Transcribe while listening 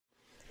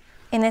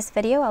In this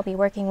video, I'll be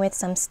working with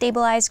some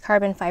stabilized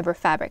carbon fiber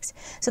fabrics.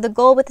 So the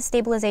goal with the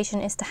stabilization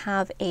is to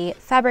have a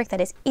fabric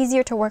that is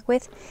easier to work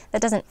with,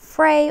 that doesn't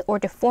fray or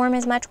deform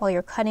as much while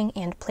you're cutting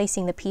and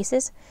placing the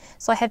pieces.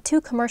 So I have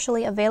two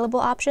commercially available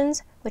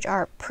options, which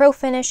are Pro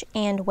Finish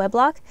and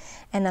Weblock,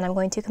 and then I'm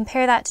going to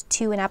compare that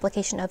to an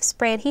application of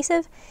spray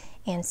adhesive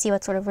and see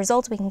what sort of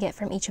results we can get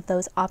from each of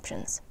those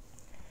options.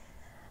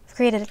 I've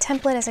created a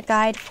template as a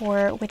guide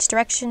for which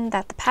direction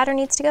that the pattern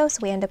needs to go, so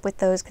we end up with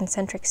those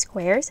concentric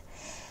squares.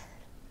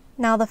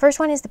 Now the first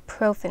one is the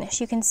Pro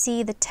Finish. You can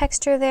see the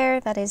texture there,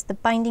 that is the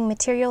binding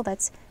material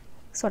that's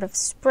sort of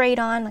sprayed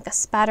on like a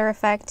spatter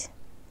effect.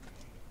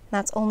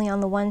 That's only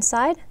on the one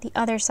side. The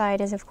other side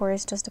is of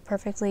course just a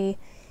perfectly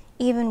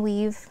even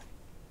weave.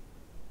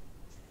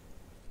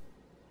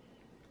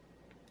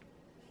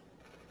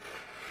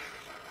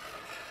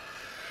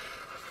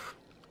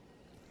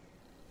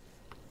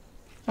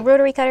 A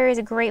rotary cutter is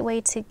a great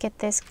way to get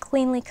this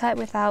cleanly cut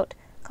without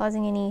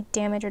causing any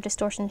damage or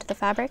distortion to the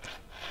fabric.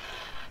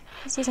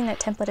 Just using that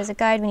template as a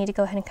guide, we need to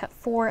go ahead and cut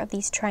 4 of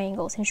these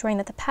triangles, ensuring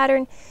that the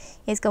pattern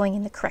is going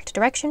in the correct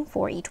direction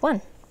for each one.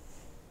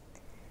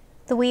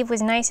 The weave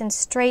was nice and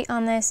straight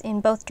on this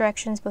in both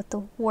directions, both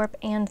the warp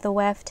and the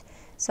weft,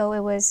 so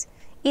it was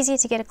easy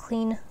to get a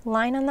clean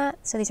line on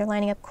that, so these are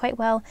lining up quite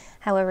well.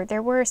 However,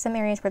 there were some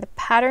areas where the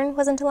pattern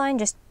wasn't aligned,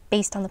 just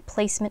based on the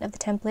placement of the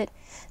template,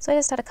 so I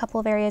just had a couple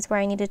of areas where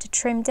I needed to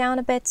trim down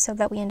a bit so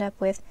that we end up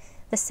with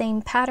the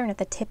same pattern at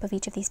the tip of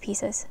each of these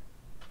pieces.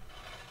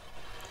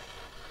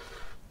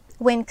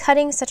 When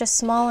cutting such a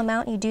small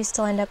amount, you do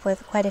still end up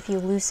with quite a few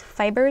loose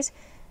fibers,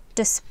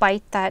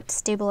 despite that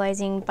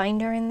stabilizing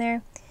binder in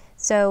there.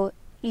 So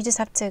you just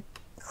have to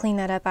clean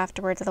that up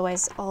afterwards,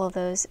 otherwise all of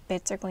those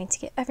bits are going to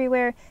get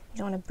everywhere. You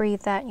don't want to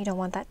breathe that, you don't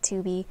want that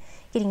to be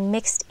getting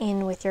mixed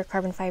in with your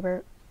carbon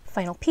fiber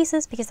final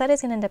pieces, because that is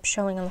going to end up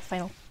showing on the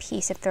final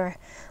piece if there are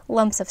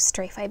lumps of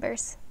stray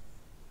fibers.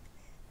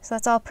 So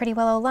that's all pretty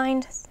well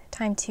aligned.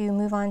 Time to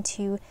move on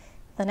to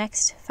the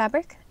next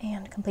fabric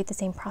and complete the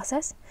same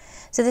process.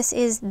 So this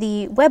is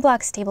the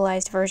Weblock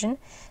stabilized version.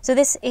 So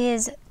this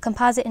is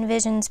Composite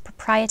Envisions'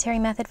 proprietary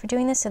method for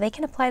doing this, so they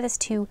can apply this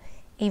to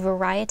a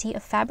variety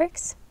of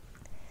fabrics.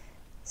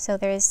 So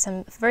there is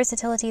some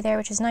versatility there,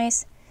 which is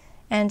nice,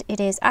 and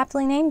it is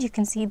aptly named. You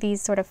can see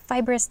these sort of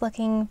fibrous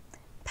looking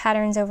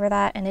patterns over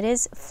that, and it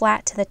is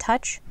flat to the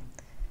touch,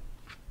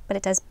 but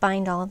it does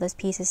bind all of those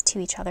pieces to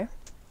each other.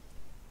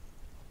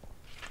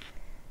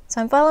 So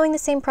I'm following the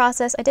same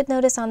process. I did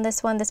notice on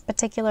this one, this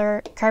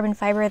particular carbon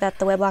fiber that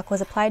the Weblock was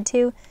applied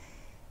to,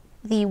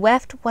 the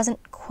weft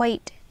wasn't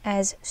quite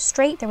as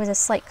straight. There was a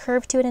slight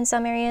curve to it in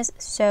some areas,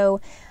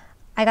 so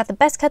I got the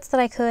best cuts that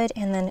I could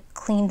and then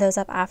cleaned those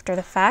up after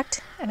the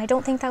fact. And I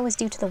don't think that was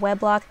due to the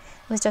Weblock.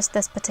 It was just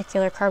this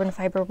particular carbon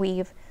fiber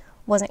weave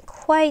wasn't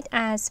quite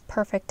as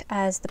perfect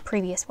as the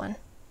previous one.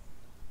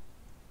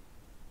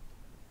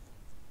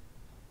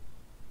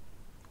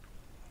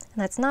 And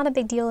that's not a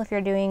big deal if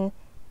you're doing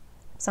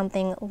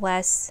something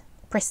less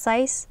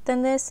precise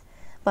than this,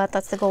 but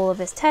that's the goal of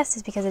this test,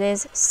 is because it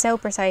is so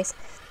precise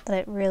that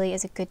it really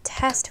is a good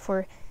test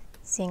for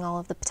seeing all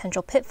of the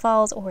potential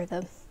pitfalls or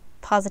the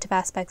positive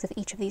aspects of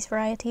each of these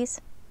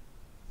varieties.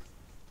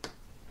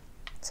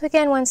 So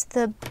again, once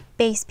the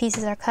base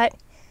pieces are cut,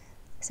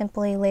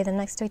 simply lay them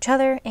next to each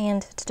other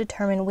and to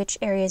determine which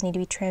areas need to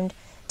be trimmed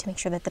to make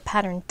sure that the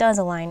pattern does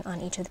align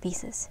on each of the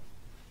pieces.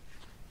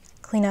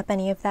 Clean up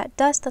any of that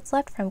dust that's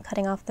left from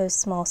cutting off those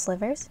small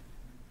slivers.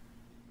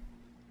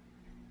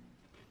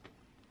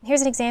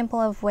 Here's an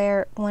example of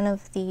where one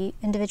of the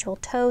individual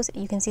toes,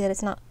 you can see that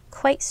it's not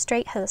quite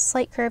straight, has a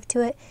slight curve to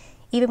it.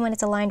 Even when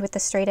it's aligned with the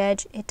straight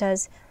edge, it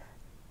does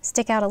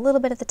stick out a little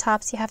bit at the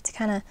top, so you have to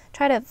kind of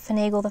try to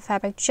finagle the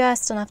fabric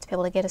just enough to be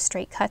able to get a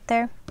straight cut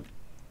there.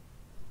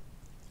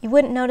 You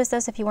wouldn't notice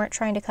this if you weren't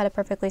trying to cut a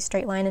perfectly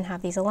straight line and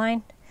have these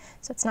aligned,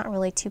 so it's not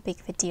really too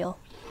big of a deal.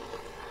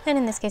 And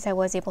in this case, I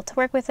was able to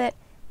work with it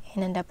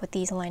and end up with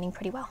these aligning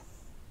pretty well.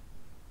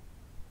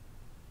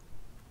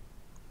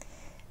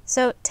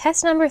 So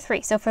test number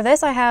 3. So for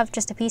this I have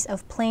just a piece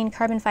of plain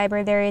carbon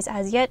fiber. There is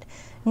as yet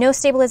no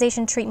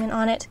stabilization treatment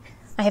on it.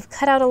 I have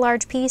cut out a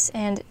large piece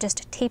and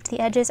just taped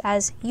the edges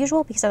as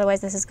usual, because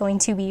otherwise this is going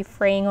to be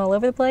fraying all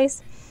over the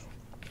place.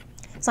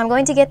 So I'm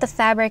going to get the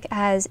fabric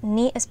as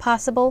neat as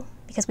possible,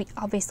 because we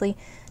obviously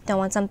don't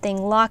want something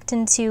locked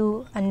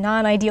into a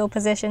non-ideal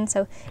position.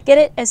 So get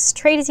it as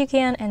straight as you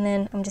can, and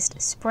then I'm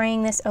just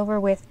spraying this over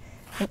with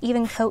an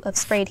even coat of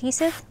spray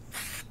adhesive.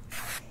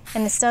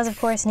 And this does, of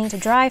course, need to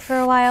dry for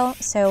a while,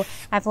 so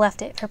I've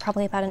left it for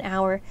probably about an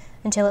hour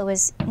until it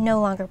was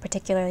no longer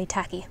particularly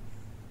tacky.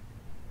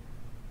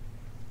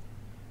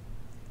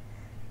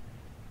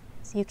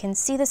 So you can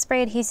see the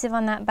spray adhesive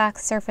on that back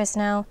surface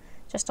now,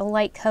 just a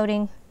light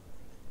coating.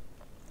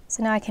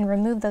 So now I can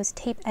remove those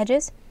tape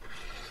edges.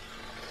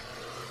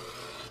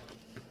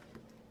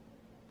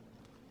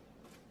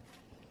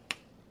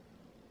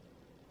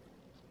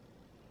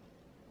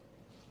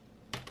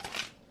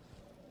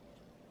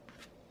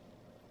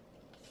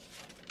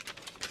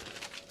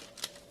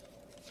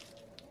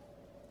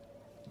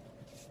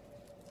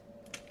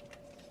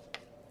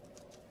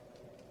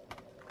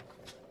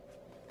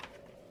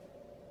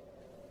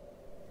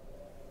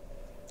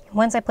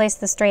 Once I placed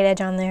the straight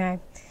edge on there, I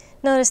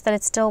noticed that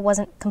it still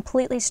wasn't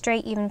completely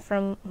straight even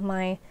from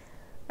my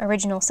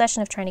original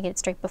session of trying to get it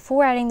straight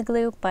before adding the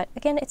glue, but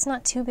again, it's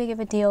not too big of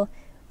a deal.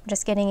 I'm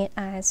just getting it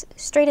as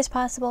straight as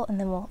possible, and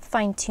then we'll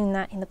fine-tune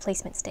that in the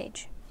placement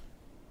stage.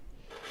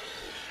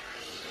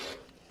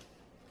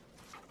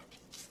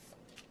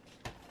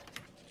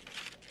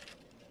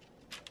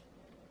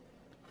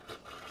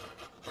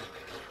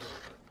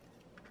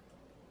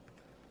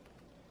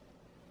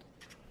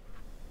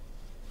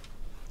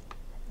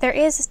 There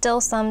is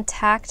still some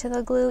tack to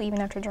the glue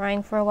even after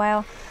drying for a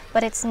while,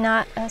 but it's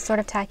not a sort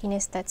of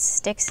tackiness that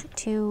sticks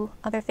to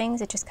other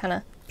things. It just kind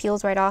of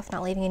peels right off,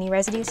 not leaving any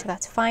residue, so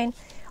that's fine.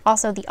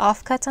 Also, the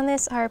offcuts on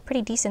this are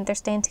pretty decent. They're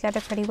staying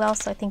together pretty well,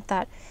 so I think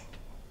that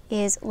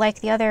is, like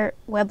the other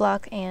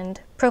Weblock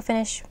and Pro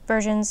Finish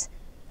versions,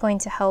 going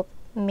to help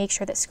make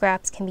sure that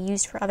scraps can be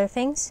used for other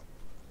things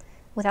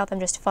without them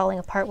just falling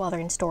apart while they're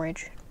in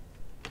storage.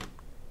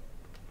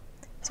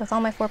 So with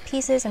all my 4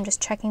 pieces, I'm just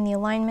checking the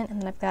alignment,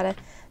 and then I've got to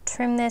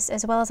trim this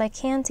as well as I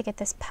can to get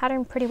this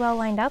pattern pretty well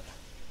lined up.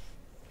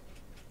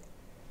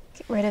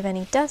 Get rid of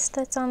any dust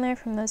that's on there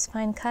from those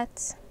fine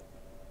cuts.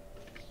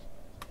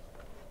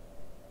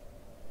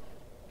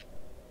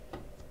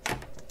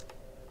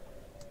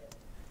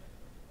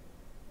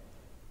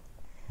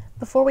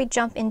 Before we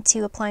jump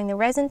into applying the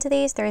resin to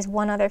these, there is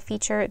one other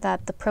feature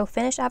that the Pro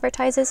Finish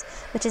advertises,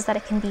 which is that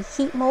it can be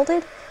heat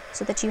molded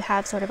so that you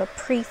have sort of a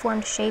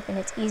pre-formed shape and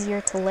it's easier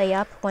to lay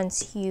up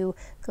once you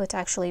go to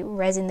actually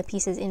resin the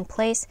pieces in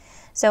place.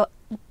 So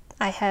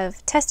I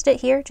have tested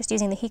it here just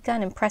using the heat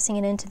gun and pressing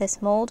it into this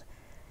mold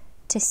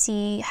to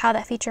see how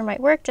that feature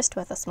might work just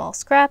with a small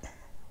scrap.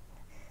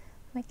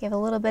 Might give a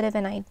little bit of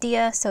an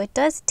idea. So it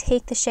does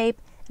take the shape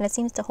and it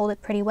seems to hold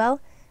it pretty well.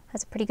 It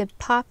has a pretty good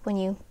pop when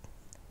you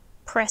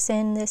press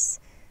in this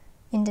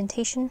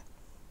indentation,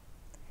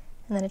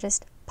 and then it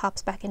just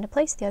pops back into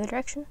place the other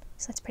direction,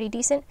 so that's pretty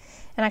decent.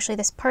 And actually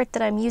this part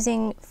that I'm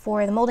using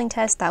for the molding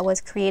test, that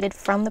was created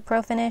from the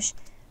Pro Finish,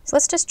 so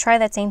let's just try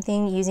that same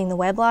thing using the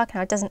Weblock.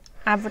 Now it doesn't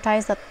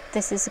advertise that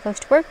this is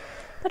supposed to work,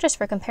 but just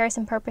for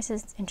comparison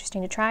purposes it's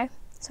interesting to try.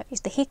 So I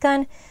used the heat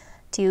gun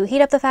to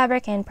heat up the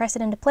fabric and press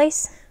it into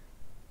place,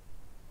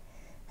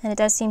 and it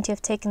does seem to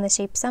have taken the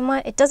shape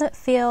somewhat. It doesn't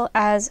feel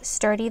as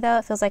sturdy though.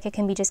 It feels like it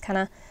can be just kind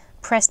of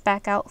pressed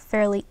back out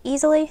fairly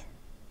easily.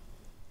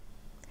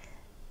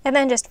 And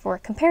then just for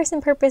comparison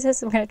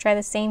purposes, we're going to try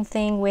the same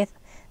thing with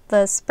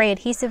the spray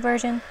adhesive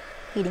version,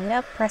 heating it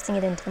up, pressing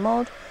it into the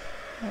mold,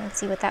 and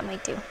see what that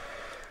might do.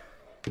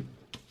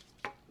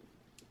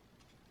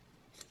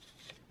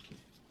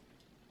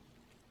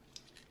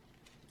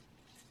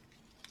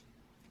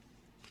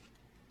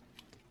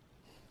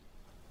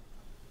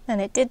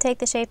 And it did take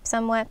the shape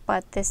somewhat,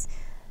 but this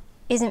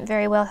isn't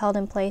very well held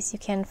in place. You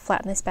can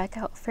flatten this back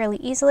out fairly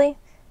easily.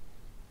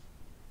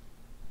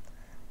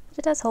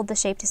 It does hold the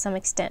shape to some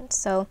extent,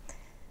 so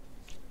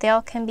they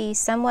all can be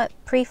somewhat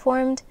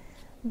preformed,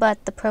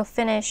 but the Pro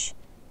Finish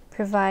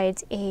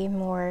provides a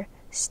more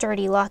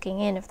sturdy locking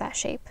in of that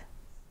shape.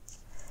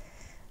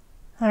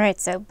 Alright,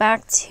 so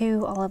back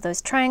to all of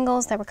those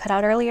triangles that were cut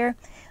out earlier.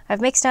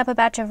 I've mixed up a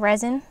batch of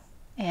resin,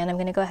 and I'm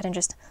going to go ahead and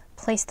just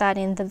place that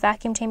in the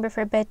vacuum chamber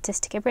for a bit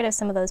just to get rid of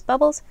some of those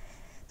bubbles.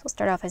 So we'll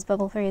start off as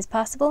bubble-free as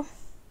possible.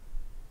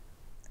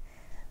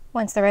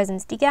 Once the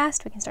resin's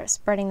degassed, we can start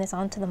spreading this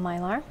onto the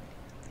Mylar.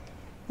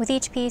 With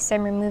each piece,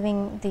 I'm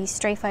removing the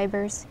stray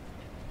fibers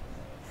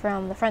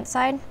from the front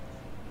side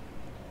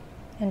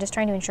and just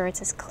trying to ensure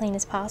it's as clean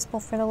as possible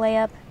for the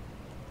layup.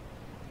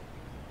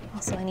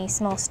 Also, any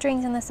small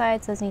strings on the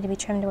sides, those need to be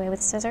trimmed away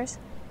with scissors.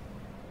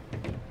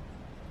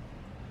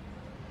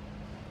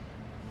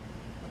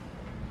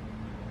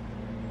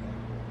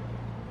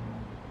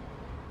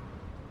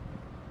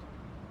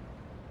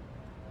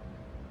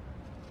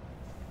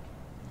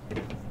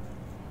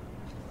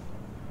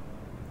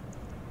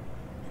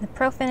 The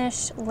Pro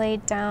Finish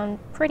laid down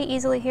pretty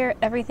easily here,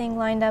 everything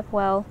lined up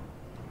well.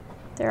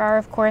 There are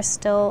of course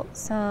still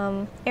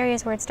some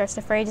areas where it starts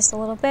to fray just a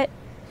little bit.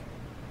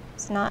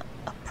 It's not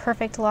a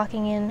perfect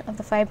locking in of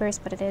the fibers,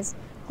 but it is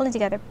holding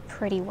together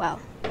pretty well.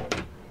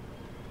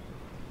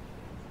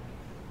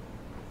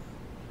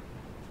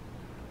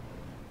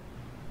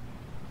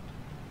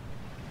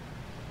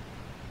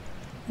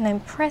 And I'm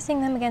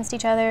pressing them against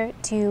each other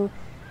to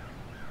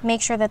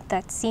make sure that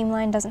that seam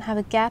line doesn't have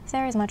a gap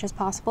there as much as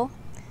possible.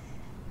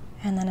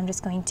 And then I'm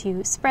just going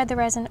to spread the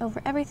resin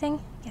over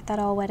everything, get that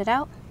all wetted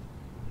out.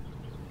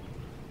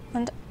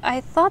 And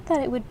I thought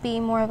that it would be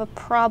more of a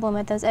problem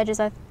at those edges.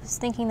 I was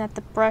thinking that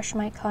the brush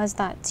might cause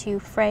that to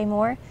fray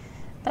more,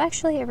 but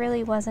actually it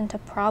really wasn't a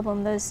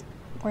problem. Those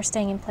were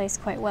staying in place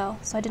quite well,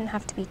 so I didn't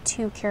have to be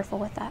too careful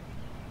with that.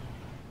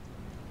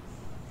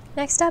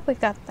 Next up, we've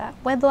got that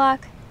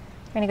Weblock.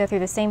 We're going to go through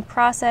the same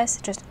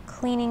process, just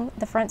cleaning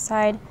the front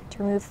side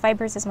to remove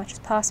fibers as much as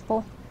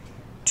possible,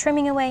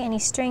 trimming away any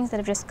strings that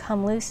have just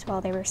come loose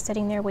while they were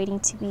sitting there waiting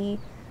to be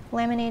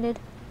laminated,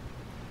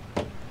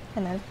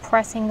 and then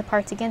pressing the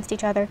parts against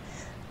each other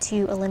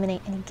to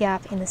eliminate any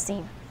gap in the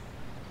seam.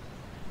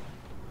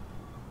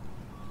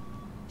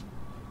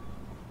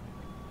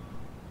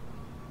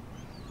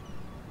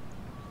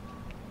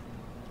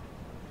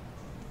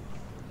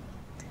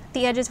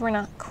 The edges were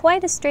not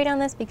quite as straight on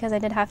this because I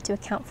did have to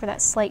account for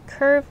that slight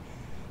curve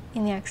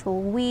in the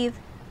actual weave,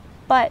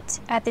 but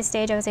at this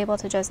stage I was able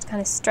to just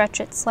kind of stretch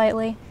it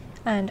slightly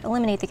and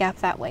eliminate the gap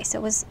that way, so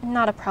it was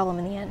not a problem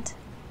in the end.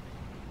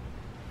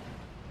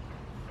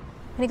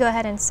 I'm going to go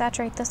ahead and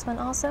saturate this one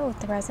also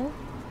with the resin.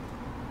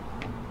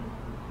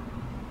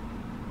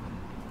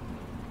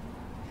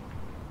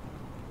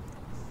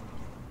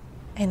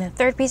 And the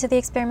third piece of the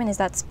experiment is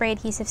that spray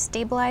adhesive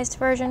stabilized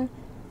version.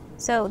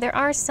 So there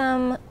are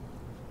some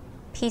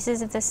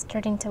pieces of this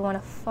starting to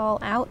want to fall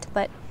out,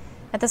 but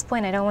at this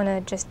point I don't want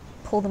to just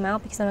pull them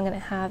out because then I'm going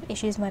to have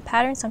issues with my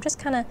pattern, so I'm just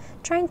kind of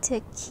trying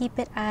to keep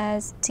it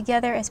as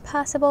together as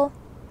possible.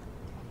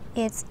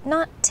 It's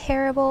not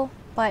terrible,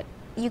 but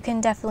you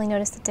can definitely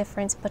notice the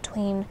difference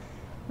between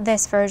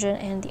this version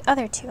and the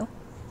other two.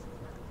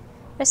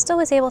 I still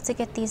was able to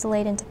get these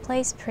laid into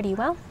place pretty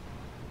well.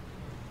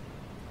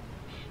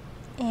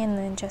 And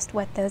then just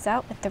wet those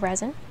out with the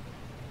resin.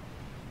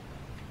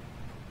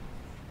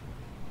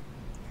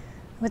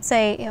 I would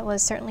say it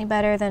was certainly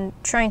better than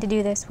trying to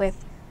do this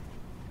with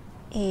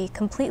a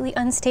completely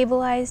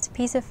unstabilized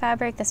piece of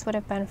fabric. This would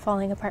have been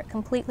falling apart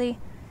completely.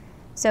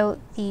 So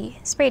the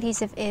spray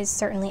adhesive is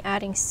certainly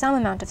adding some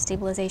amount of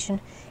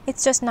stabilization.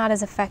 It's just not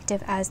as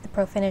effective as the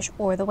Pro Finish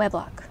or the web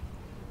lock.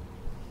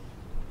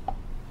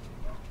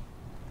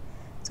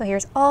 So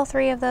here's all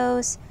three of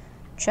those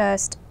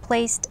just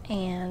placed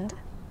and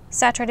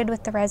saturated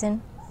with the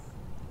resin.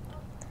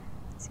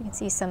 So you can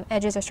see some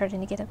edges are starting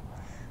to get a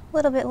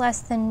little bit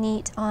less than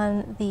neat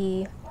on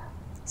the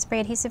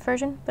spray adhesive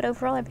version, but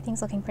overall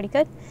everything's looking pretty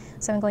good.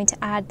 So I'm going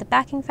to add the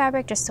backing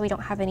fabric just so we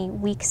don't have any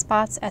weak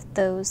spots at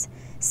those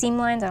seam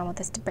lines. I don't want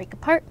this to break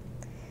apart.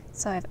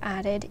 So I've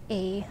added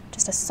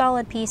just a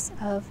solid piece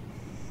of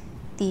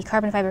the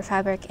carbon fiber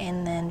fabric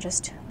and then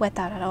just wet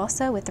that out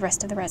also with the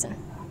rest of the resin.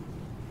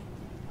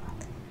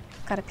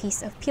 Got a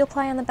piece of peel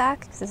ply on the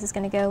back because this is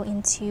going to go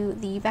into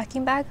the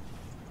vacuum bag.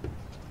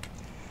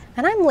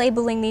 And I'm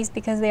labeling these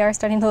because they are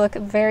starting to look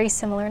very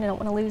similar and I don't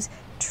want to lose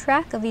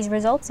track of these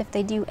results if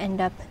they do end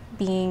up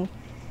being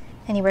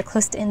anywhere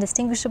close to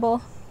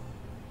indistinguishable.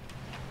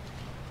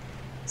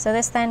 So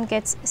this then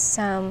gets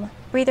some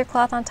breather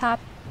cloth on top,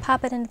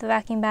 pop it into the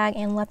vacuum bag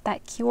and let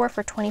that cure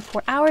for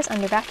 24 hours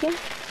under vacuum.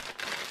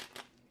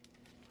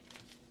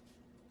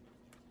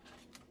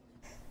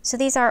 So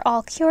these are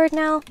all cured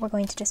now. We're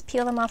going to just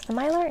peel them off the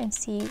mylar and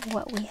see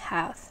what we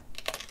have.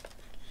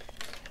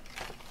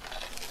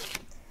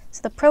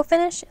 So the Pro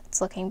Finish,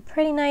 it's looking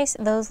pretty nice.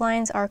 Those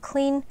lines are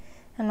clean.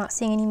 I'm not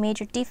seeing any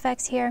major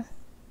defects here.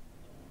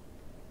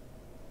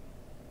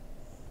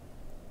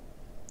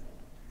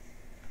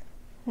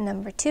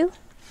 Number 2,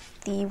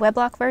 the web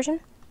lock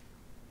version.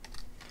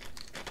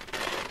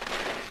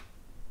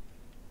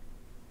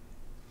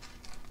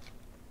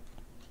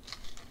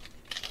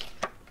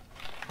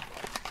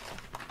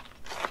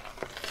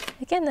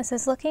 Again, this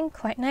is looking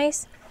quite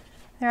nice.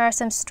 There are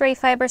some stray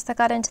fibers that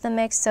got into the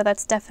mix, so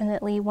that's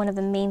definitely one of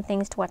the main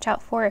things to watch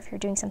out for if you're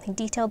doing something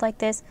detailed like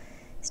this,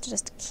 is to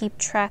just keep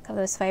track of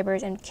those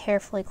fibers and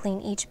carefully clean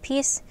each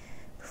piece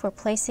before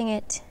placing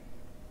it.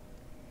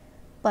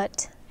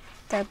 But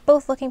they're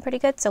both looking pretty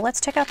good, so let's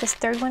check out this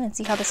third one and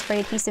see how the spray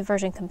adhesive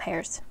version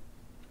compares.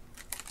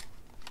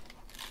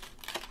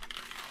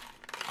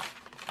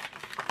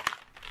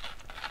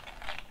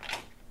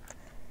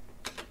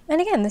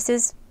 And again, this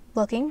is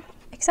looking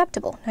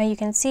acceptable. Now you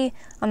can see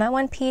on that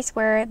one piece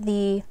where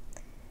the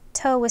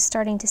toe was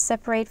starting to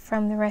separate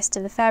from the rest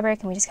of the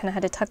fabric and we just kind of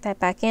had to tuck that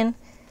back in.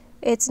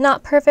 It's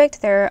not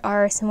perfect, there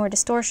are some more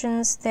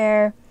distortions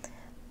there,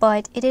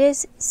 but it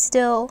is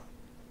still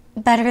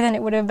better than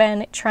it would have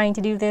been trying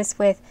to do this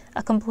with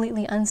a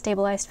completely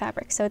unstabilized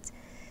fabric. So it's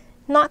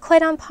not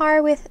quite on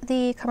par with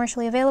the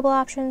commercially available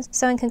options.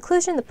 So in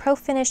conclusion, the Pro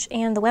Finish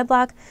and the web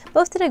lock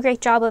both did a great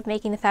job of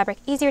making the fabric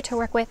easier to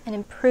work with and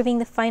improving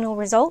the final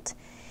result.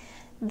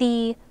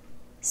 The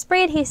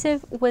spray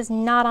adhesive was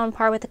not on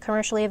par with the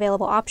commercially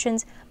available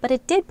options, but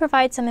it did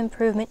provide some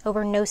improvement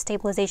over no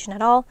stabilization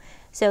at all,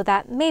 so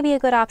that may be a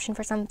good option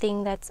for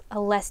something that's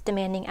a less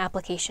demanding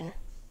application.